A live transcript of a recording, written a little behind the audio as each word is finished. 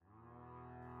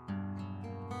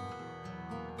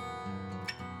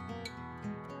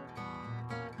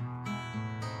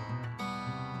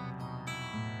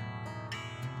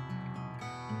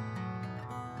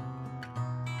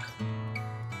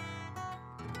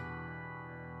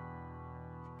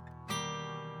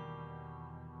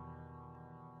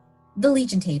The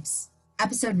Legion Tapes,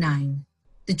 Episode 9,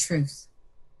 The Truth.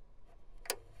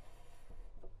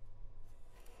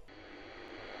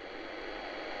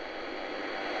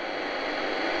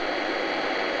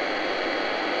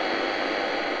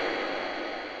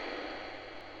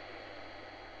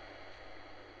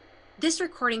 This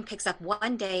recording picks up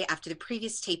one day after the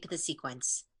previous tape in the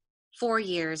sequence. 4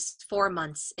 years, 4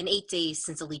 months, and 8 days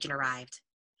since the Legion arrived.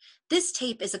 This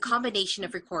tape is a combination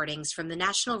of recordings from the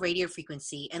national radio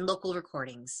frequency and local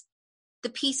recordings. The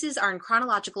pieces are in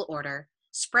chronological order,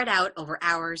 spread out over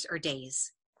hours or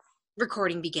days.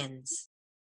 Recording begins.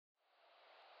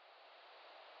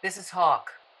 This is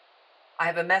Hawk. I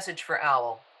have a message for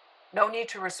Owl. No need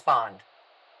to respond.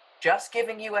 Just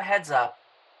giving you a heads up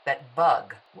that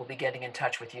Bug will be getting in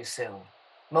touch with you soon.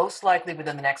 Most likely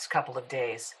within the next couple of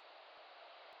days.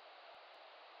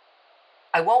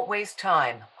 I won't waste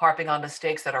time harping on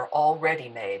mistakes that are already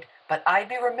made, but I'd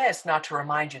be remiss not to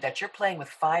remind you that you're playing with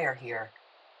fire here.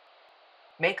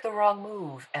 Make the wrong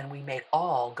move and we may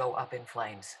all go up in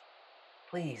flames.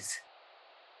 Please,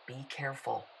 be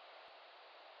careful.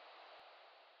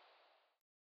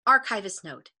 Archivist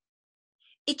note.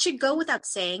 It should go without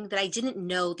saying that I didn't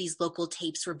know these local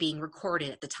tapes were being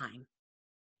recorded at the time.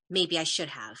 Maybe I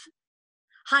should have.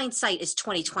 Hindsight is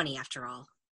 20/20 after all.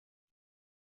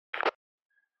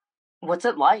 What's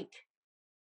it like?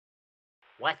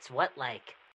 What's what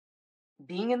like?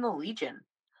 Being in the Legion.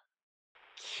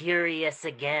 Curious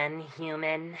again,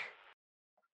 human?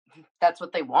 That's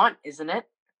what they want, isn't it?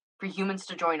 For humans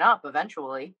to join up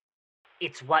eventually.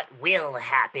 It's what will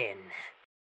happen.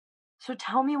 So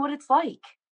tell me what it's like.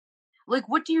 Like,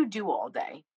 what do you do all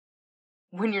day?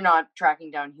 When you're not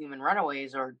tracking down human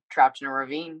runaways or trapped in a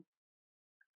ravine.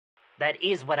 That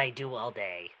is what I do all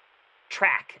day.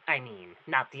 Track, I mean,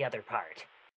 not the other part.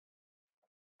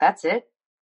 That's it?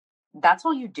 That's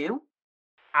all you do?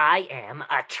 I am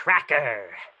a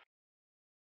tracker.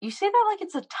 You say that like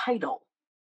it's a title.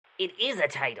 It is a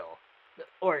title.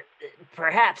 Or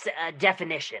perhaps a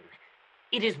definition.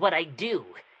 It is what I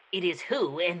do. It is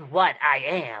who and what I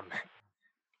am.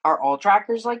 Are all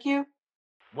trackers like you?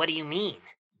 What do you mean?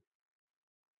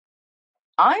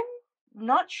 I'm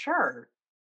not sure.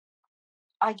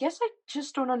 I guess I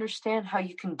just don't understand how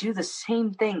you can do the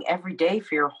same thing every day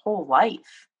for your whole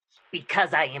life.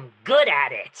 Because I am good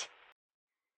at it.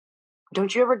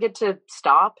 Don't you ever get to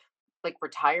stop? Like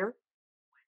retire?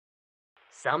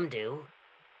 Some do.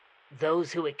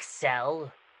 Those who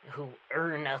excel, who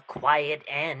earn a quiet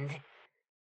end.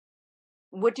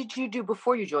 What did you do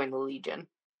before you joined the Legion?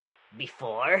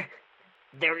 Before?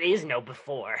 There is no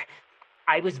before.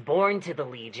 I was born to the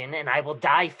Legion, and I will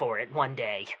die for it one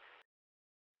day.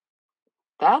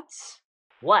 That's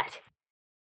What?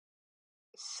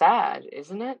 sad,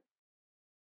 isn't it?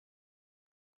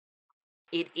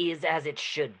 It is as it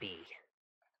should be.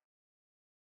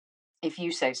 If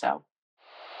you say so.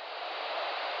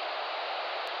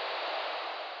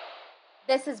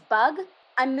 This is Bug.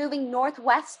 I'm moving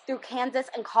northwest through Kansas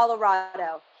and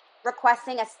Colorado,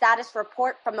 requesting a status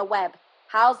report from the web.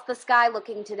 How's the sky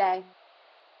looking today?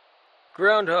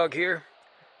 Groundhog here.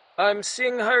 I'm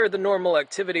seeing higher than normal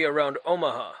activity around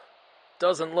Omaha.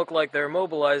 Doesn't look like they're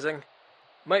mobilizing.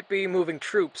 Might be moving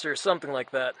troops or something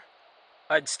like that.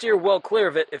 I'd steer well clear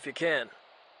of it if you can.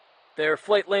 Their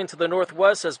flight lane to the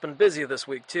northwest has been busy this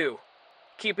week too.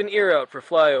 Keep an ear out for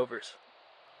flyovers.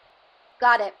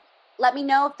 Got it. Let me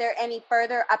know if there are any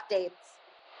further updates.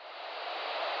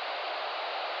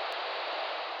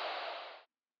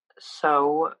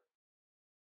 So,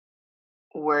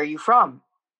 where are you from?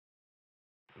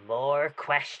 More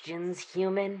questions,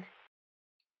 human?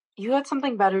 You had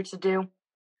something better to do?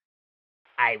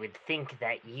 I would think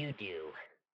that you do.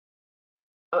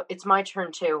 It's my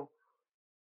turn too.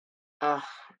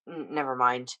 Never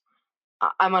mind.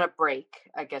 I'm on a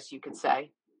break, I guess you could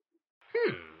say.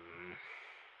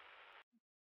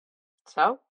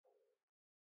 So?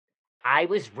 I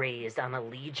was raised on a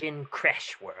Legion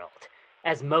creche world,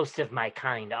 as most of my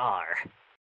kind are.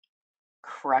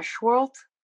 Creche world?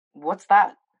 What's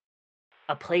that?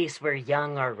 A place where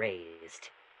young are raised.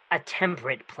 A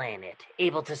temperate planet,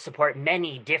 able to support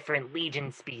many different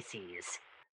Legion species.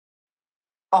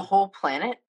 A whole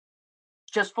planet?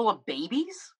 Just full of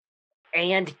babies?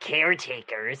 And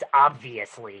caretakers,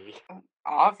 obviously.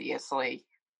 Obviously.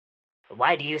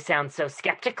 Why do you sound so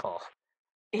skeptical?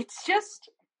 It's just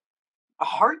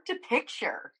hard to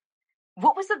picture.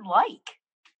 What was it like?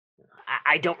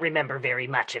 I don't remember very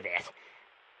much of it.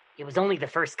 It was only the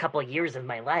first couple years of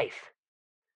my life.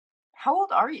 How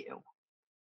old are you?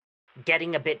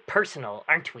 Getting a bit personal,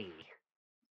 aren't we?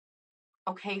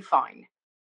 Okay, fine.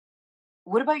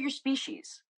 What about your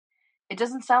species? It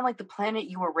doesn't sound like the planet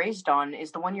you were raised on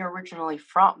is the one you're originally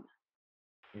from.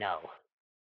 No.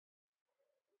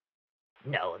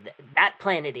 No, that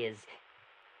planet is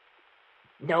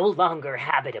no longer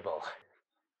habitable.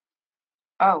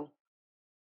 Oh.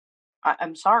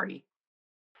 I'm sorry.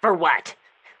 For what?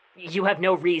 You have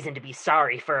no reason to be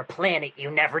sorry for a planet you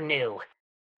never knew.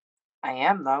 I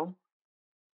am, though.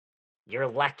 You're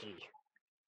lucky.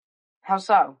 How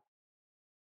so?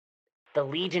 The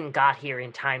Legion got here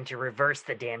in time to reverse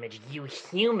the damage you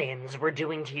humans were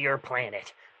doing to your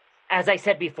planet. As I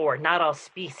said before, not all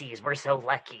species were so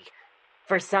lucky.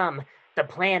 For some, the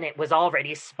planet was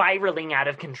already spiraling out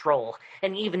of control,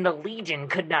 and even the Legion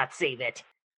could not save it.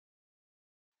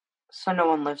 So no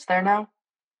one lives there now?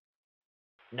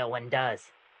 No one does.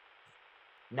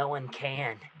 No one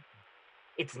can.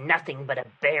 It's nothing but a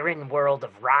barren world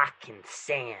of rock and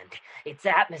sand, its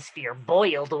atmosphere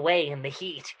boiled away in the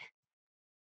heat.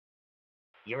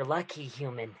 You're lucky,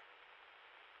 human.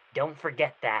 Don't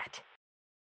forget that.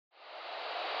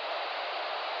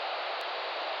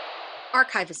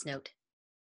 Archivist note.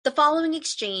 The following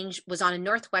exchange was on a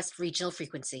Northwest regional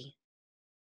frequency.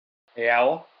 Hey,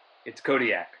 Owl. It's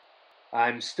Kodiak.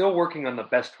 I'm still working on the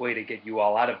best way to get you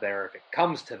all out of there if it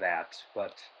comes to that,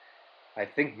 but I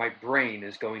think my brain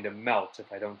is going to melt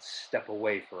if I don't step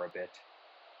away for a bit.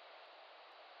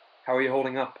 How are you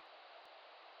holding up?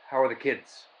 How are the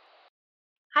kids?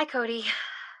 Hi, Cody.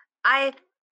 I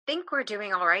think we're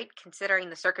doing all right, considering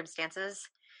the circumstances.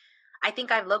 I think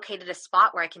I've located a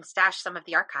spot where I can stash some of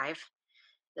the archive.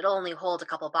 It'll only hold a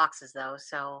couple boxes, though,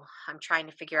 so I'm trying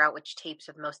to figure out which tapes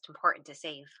are the most important to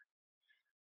save.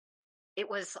 It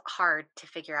was hard to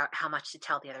figure out how much to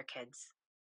tell the other kids.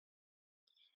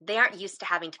 They aren't used to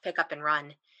having to pick up and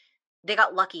run. They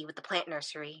got lucky with the plant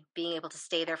nursery, being able to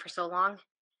stay there for so long.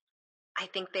 I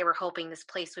think they were hoping this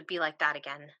place would be like that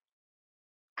again.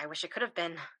 I wish it could have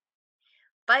been.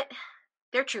 But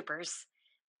they're troopers.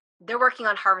 They're working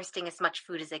on harvesting as much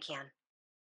food as they can.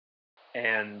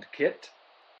 And Kit?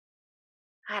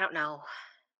 I don't know.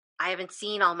 I haven't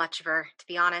seen all much of her, to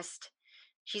be honest.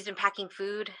 She's been packing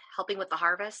food, helping with the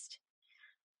harvest.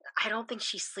 I don't think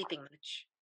she's sleeping much.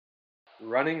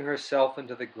 Running herself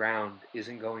into the ground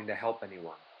isn't going to help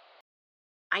anyone.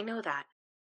 I know that.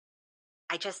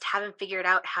 I just haven't figured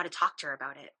out how to talk to her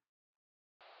about it.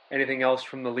 Anything else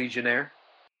from the Legionnaire?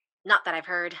 Not that I've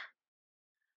heard.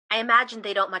 I imagine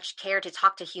they don't much care to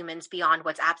talk to humans beyond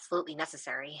what's absolutely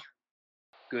necessary.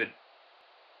 Good.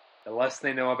 The less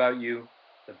they know about you,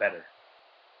 the better.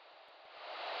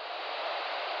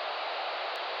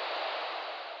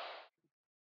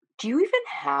 Do you even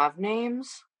have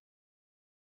names?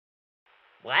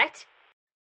 What?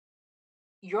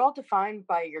 You're all defined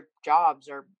by your jobs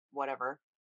or whatever.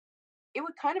 It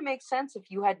would kind of make sense if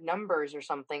you had numbers or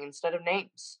something instead of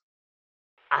names.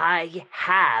 I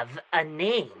have a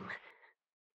name.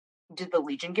 Did the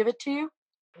Legion give it to you?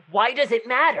 Why does it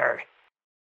matter?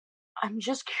 I'm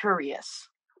just curious.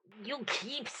 You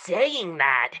keep saying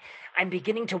that. I'm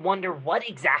beginning to wonder what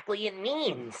exactly it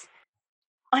means.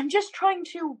 I'm just trying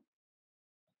to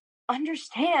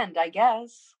understand, I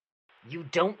guess. You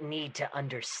don't need to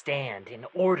understand in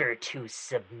order to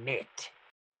submit.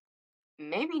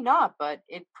 Maybe not, but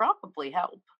it'd probably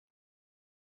help.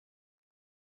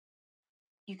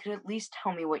 You could at least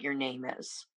tell me what your name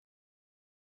is.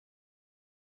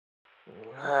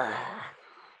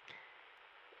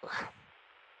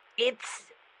 It's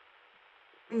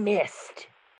Mist.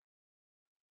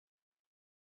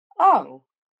 Oh,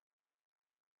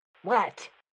 What?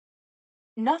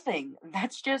 nothing.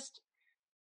 That's just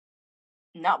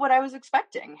not what I was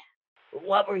expecting.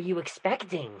 What were you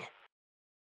expecting?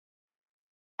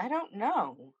 I don't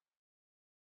know.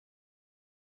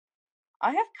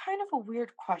 I have kind of a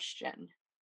weird question.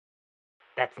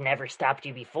 That's never stopped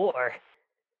you before.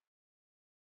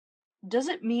 Does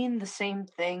it mean the same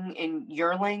thing in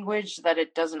your language that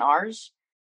it does in ours?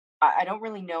 I don't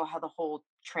really know how the whole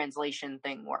translation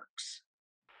thing works.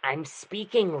 I'm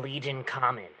speaking Legion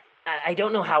Common. I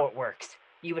don't know how it works.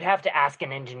 You would have to ask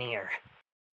an engineer.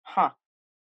 Huh.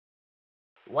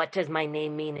 What does my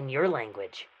name mean in your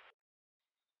language?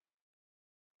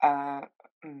 Uh,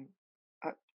 mm,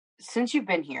 since you've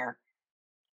been here,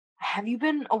 have you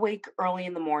been awake early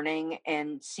in the morning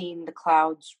and seen the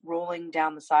clouds rolling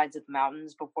down the sides of the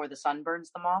mountains before the sun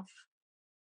burns them off?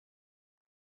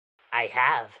 I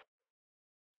have.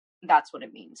 That's what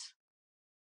it means.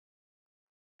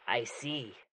 I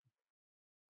see.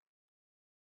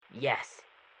 Yes.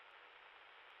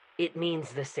 It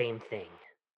means the same thing.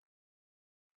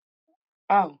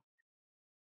 Oh.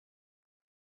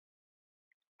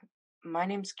 My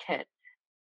name's Kit.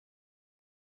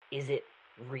 Is it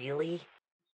really?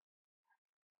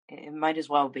 It might as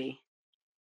well be.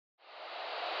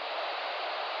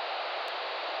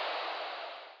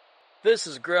 This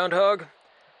is Groundhog.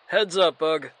 Heads up,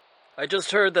 Bug. I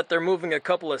just heard that they're moving a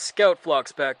couple of scout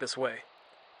flocks back this way.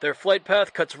 Their flight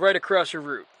path cuts right across your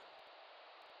route.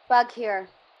 Bug here.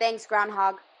 Thanks,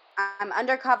 Groundhog. I'm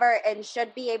undercover and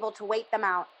should be able to wait them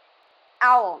out.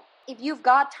 Owl, if you've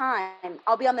got time,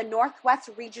 I'll be on the Northwest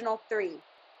Regional 3.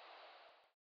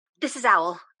 This is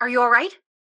Owl. Are you alright?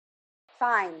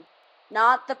 Fine.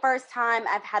 Not the first time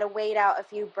I've had to wait out a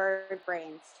few bird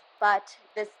brains, but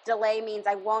this delay means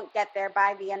I won't get there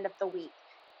by the end of the week.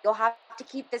 You'll have to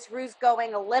keep this ruse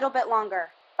going a little bit longer.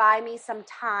 Buy me some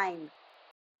time.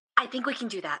 I think we can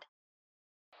do that.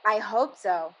 I hope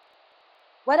so.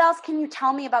 What else can you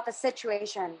tell me about the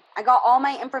situation? I got all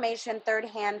my information third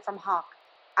hand from Hawk.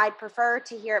 I'd prefer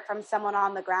to hear it from someone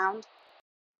on the ground.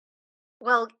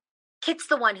 Well, Kit's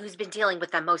the one who's been dealing with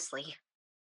them mostly.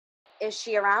 Is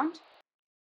she around?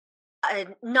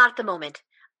 Not at the moment.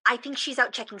 I think she's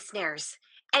out checking snares.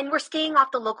 And we're staying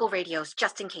off the local radios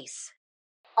just in case.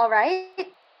 All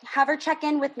right. Have her check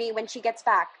in with me when she gets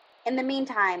back. In the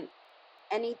meantime,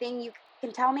 anything you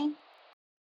can tell me?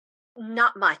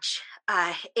 Not much.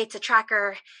 It's a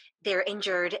tracker. They're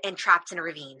injured and trapped in a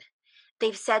ravine.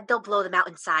 They've said they'll blow the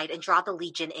mountainside and draw the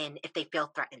Legion in if they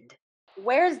feel threatened.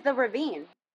 Where's the ravine?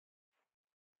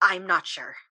 I'm not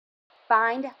sure.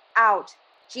 Find out.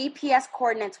 GPS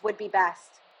coordinates would be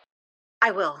best.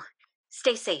 I will.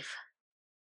 Stay safe.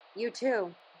 You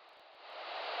too.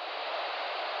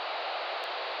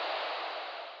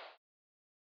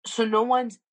 So no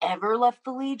one's ever left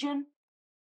the Legion?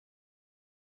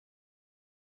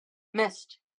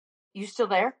 Mist, you still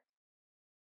there?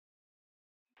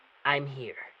 I'm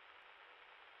here.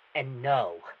 And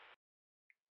no.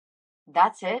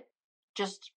 That's it?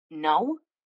 Just no?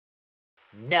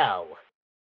 No.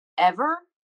 Ever?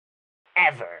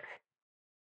 Ever.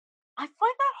 I find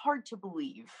that hard to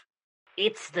believe.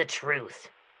 It's the truth.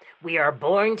 We are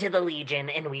born to the Legion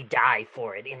and we die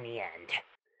for it in the end.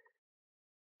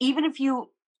 Even if you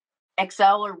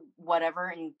excel or whatever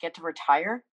and get to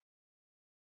retire?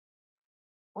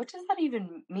 What does that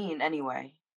even mean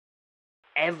anyway?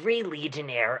 Every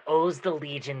Legionnaire owes the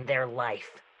Legion their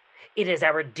life. It is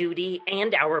our duty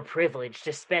and our privilege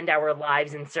to spend our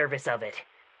lives in service of it.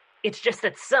 It's just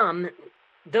that some,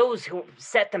 those who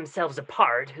set themselves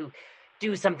apart, who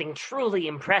do something truly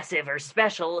impressive or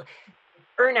special,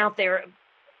 earn out their,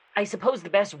 I suppose the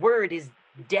best word is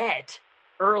debt,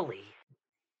 early.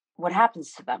 What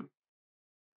happens to them?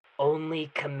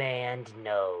 Only Command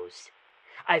knows.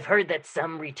 I've heard that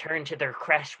some return to their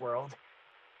crash world,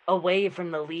 away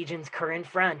from the Legion's current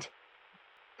front.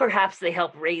 Perhaps they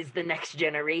help raise the next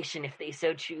generation if they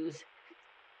so choose.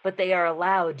 But they are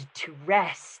allowed to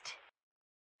rest.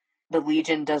 The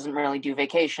Legion doesn't really do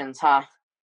vacations, huh?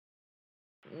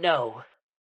 No.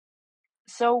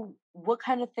 So, what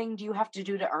kind of thing do you have to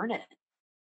do to earn it?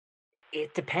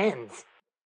 It depends.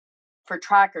 For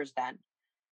trackers, then,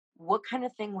 what kind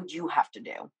of thing would you have to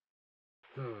do?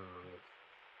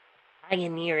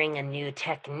 Pioneering a new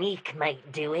technique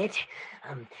might do it.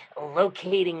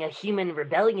 Locating a human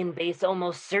rebellion base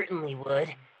almost certainly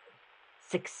would.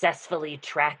 Successfully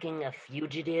tracking a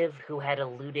fugitive who had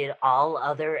eluded all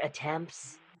other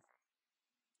attempts.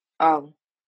 Oh.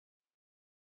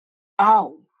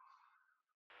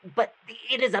 But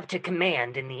it is up to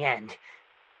Command in the end.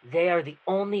 They are the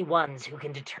only ones who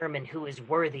can determine who is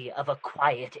worthy of a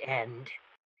quiet end.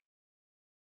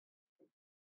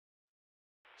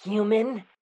 Human?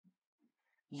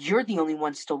 You're the only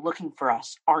one still looking for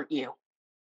us, aren't you?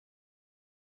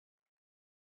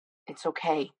 It's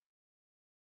okay.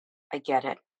 I get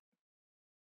it.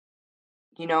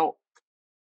 You know,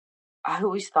 I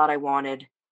always thought I wanted,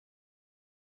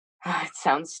 it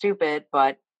sounds stupid,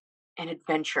 but an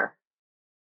adventure.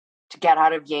 To get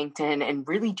out of Yankton and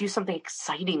really do something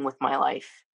exciting with my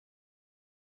life.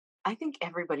 I think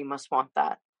everybody must want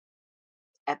that.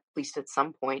 At least at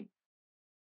some point.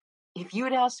 If you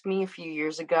had asked me a few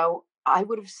years ago, I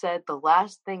would have said the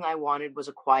last thing I wanted was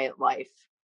a quiet life.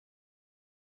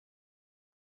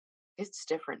 It's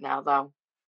different now, though.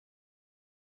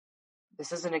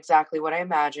 This isn't exactly what I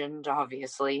imagined,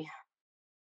 obviously.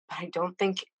 But I don't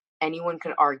think anyone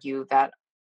could argue that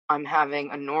I'm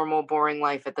having a normal, boring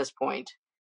life at this point.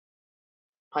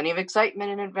 Plenty of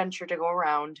excitement and adventure to go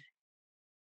around.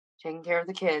 Taking care of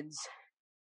the kids.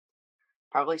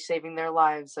 Probably saving their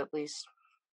lives at least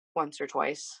once or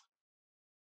twice.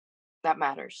 That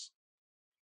matters.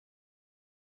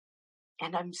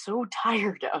 And I'm so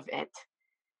tired of it.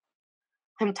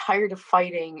 I'm tired of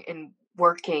fighting and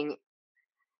working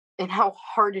and how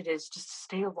hard it is just to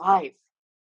stay alive.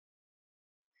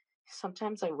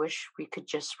 Sometimes I wish we could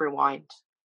just rewind,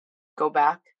 go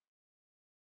back,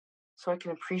 so I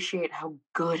can appreciate how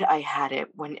good I had it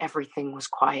when everything was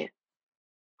quiet.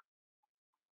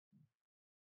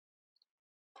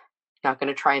 Not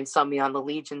gonna try and sell me on the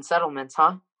Legion settlements,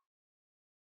 huh?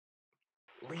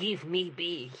 Leave me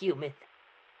be, human.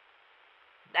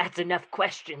 That's enough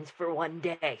questions for one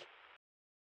day.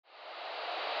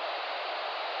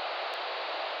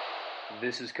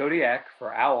 This is Kodiak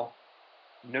for Owl.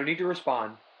 No need to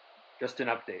respond, just an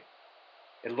update.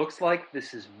 It looks like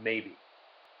this is maybe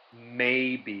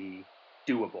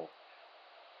doable.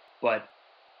 But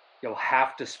you'll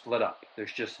have to split up.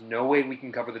 There's just no way we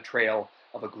can cover the trail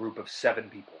of a group of 7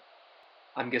 people.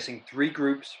 I'm guessing 3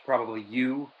 groups, probably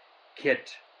you,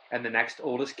 Kit, and the next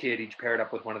oldest kid, each paired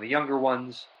up with one of the younger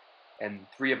ones, and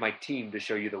 3 of my team to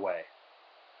show you the way.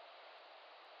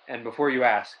 And before you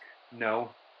ask, no,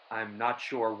 I'm not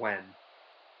sure when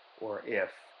or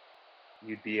if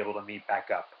you'd be able to meet back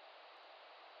up.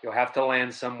 You'll have to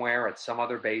land somewhere at some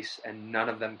other base, and none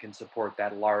of them can support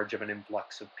that large of an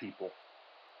influx of people.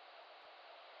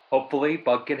 Hopefully,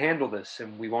 Bug can handle this,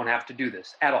 and we won't have to do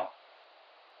this at all.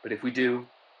 But if we do,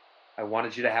 I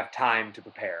wanted you to have time to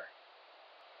prepare.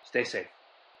 Stay safe.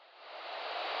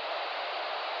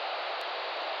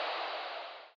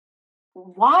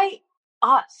 Why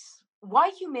us? Why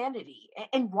humanity?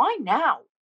 And why now?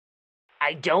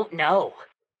 I don't know.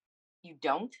 You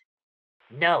don't?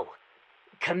 No.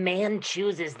 Command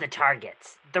chooses the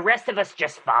targets. The rest of us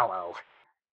just follow.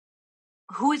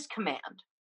 Who is Command?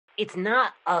 It's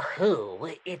not a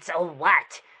who, it's a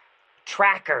what.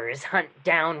 Trackers hunt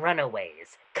down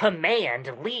runaways.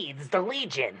 Command leads the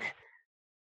Legion.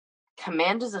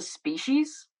 Command is a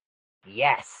species?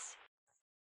 Yes.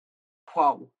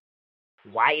 Whoa.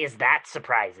 Why is that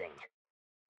surprising?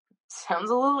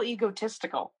 Sounds a little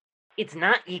egotistical. It's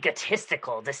not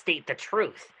egotistical to state the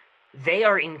truth. They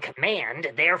are in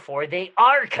command, therefore they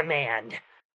are command.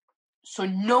 So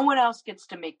no one else gets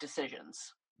to make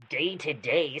decisions? Day to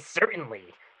day, certainly.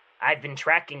 I've been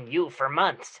tracking you for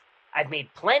months. I've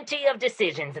made plenty of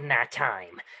decisions in that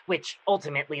time, which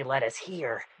ultimately led us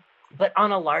here. But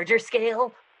on a larger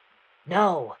scale,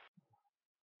 no.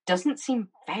 Doesn't seem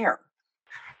fair.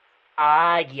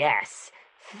 Ah, yes.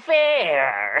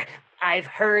 Fair. I've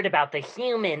heard about the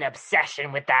human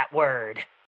obsession with that word.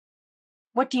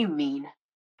 What do you mean?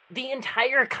 The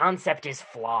entire concept is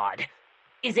flawed.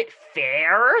 Is it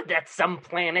fair that some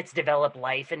planets develop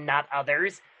life and not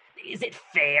others? Is it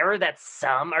fair that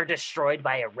some are destroyed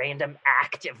by a random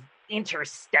act of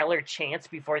interstellar chance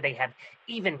before they have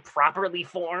even properly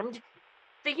formed?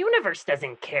 The universe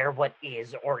doesn't care what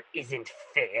is or isn't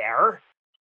fair.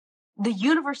 The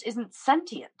universe isn't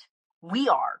sentient. We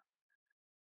are.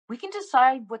 We can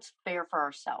decide what's fair for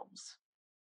ourselves.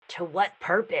 To what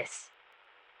purpose?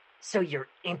 So your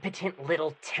impotent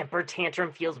little temper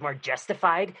tantrum feels more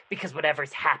justified because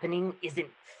whatever's happening isn't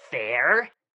fair?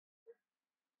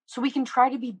 So we can try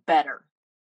to be better.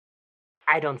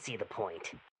 I don't see the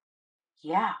point.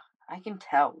 Yeah, I can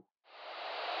tell.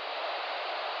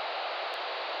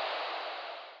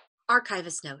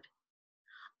 Archivist note.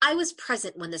 I was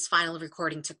present when this final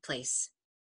recording took place.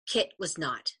 Kit was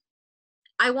not.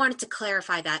 I wanted to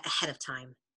clarify that ahead of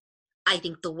time. I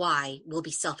think the why will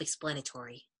be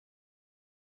self-explanatory.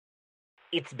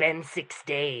 It's been 6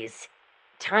 days.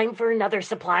 Time for another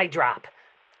supply drop.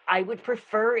 I would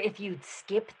prefer if you'd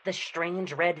skip the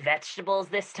strange red vegetables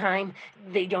this time.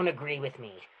 They don't agree with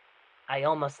me. I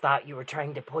almost thought you were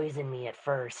trying to poison me at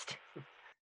first.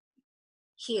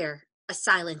 Here, a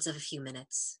silence of a few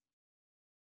minutes.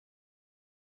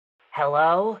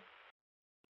 Hello?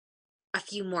 A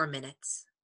few more minutes.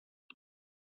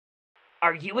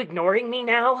 Are you ignoring me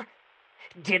now?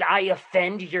 Did I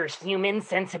offend your human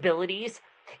sensibilities?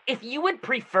 If you would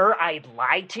prefer I'd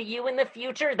lie to you in the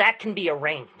future, that can be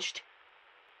arranged.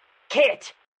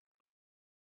 Kit!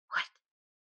 What?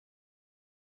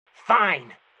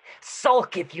 Fine.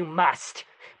 Sulk if you must.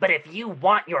 But if you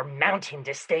want your mountain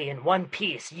to stay in one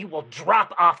piece, you will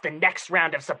drop off the next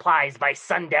round of supplies by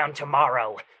sundown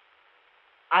tomorrow.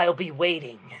 I'll be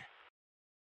waiting.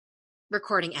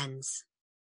 Recording ends.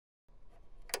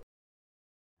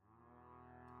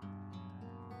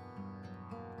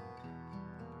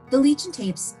 The Legion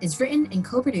Tapes is written and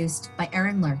co-produced by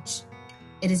Aaron Lurch.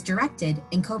 It is directed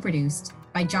and co-produced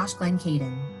by Josh Glenn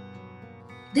Caden.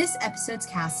 This episode's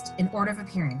cast in order of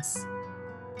appearance: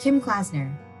 Kim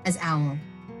Klasner as Owl,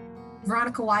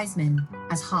 Veronica Wiseman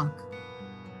as Hawk,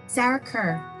 Sarah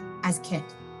Kerr as Kit,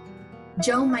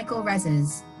 Joe Michael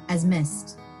Rezes as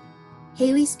Mist,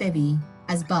 Haley Spivey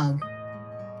as Bug,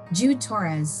 Jude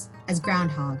Torres as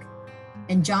Groundhog,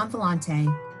 and John Vellante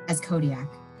as Kodiak.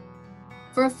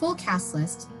 For a full cast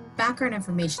list, background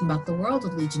information about the world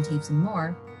of Legion Tapes and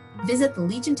more, visit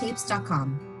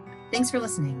thelegiontapes.com. Thanks for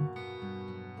listening.